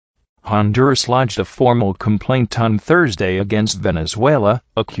Honduras lodged a formal complaint on Thursday against Venezuela,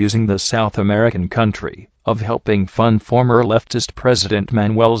 accusing the South American country of helping fund former leftist President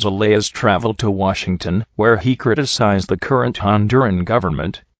Manuel Zelea's travel to Washington, where he criticized the current Honduran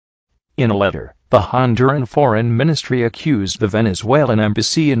government. In a letter, the Honduran Foreign Ministry accused the Venezuelan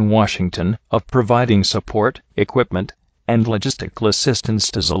embassy in Washington of providing support, equipment, and logistical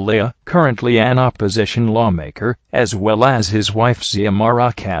assistance to Zelaya, currently an opposition lawmaker, as well as his wife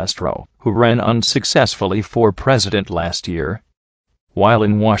Xiomara Castro, who ran unsuccessfully for president last year. While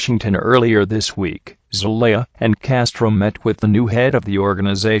in Washington earlier this week, Zelaya and Castro met with the new head of the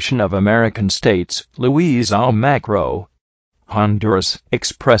Organization of American States, Luis Almagro. Honduras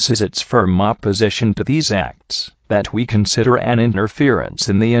expresses its firm opposition to these acts, that we consider an interference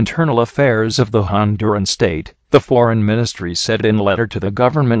in the internal affairs of the Honduran state, the Foreign Ministry said in a letter to the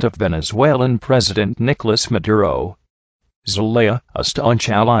government of Venezuelan President Nicolas Maduro. Zelaya, a staunch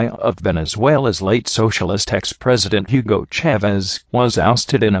ally of Venezuela's late socialist ex-president Hugo Chavez, was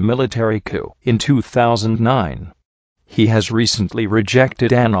ousted in a military coup in 2009. He has recently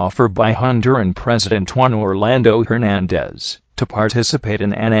rejected an offer by Honduran President Juan Orlando Hernández to participate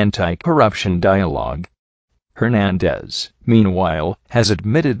in an anti-corruption dialogue. Hernández, meanwhile, has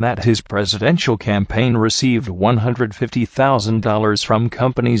admitted that his presidential campaign received $150,000 from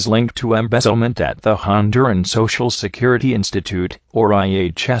companies linked to embezzlement at the Honduran Social Security Institute, or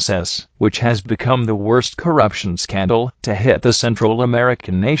IHSS, which has become the worst corruption scandal to hit the Central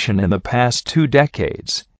American nation in the past 2 decades.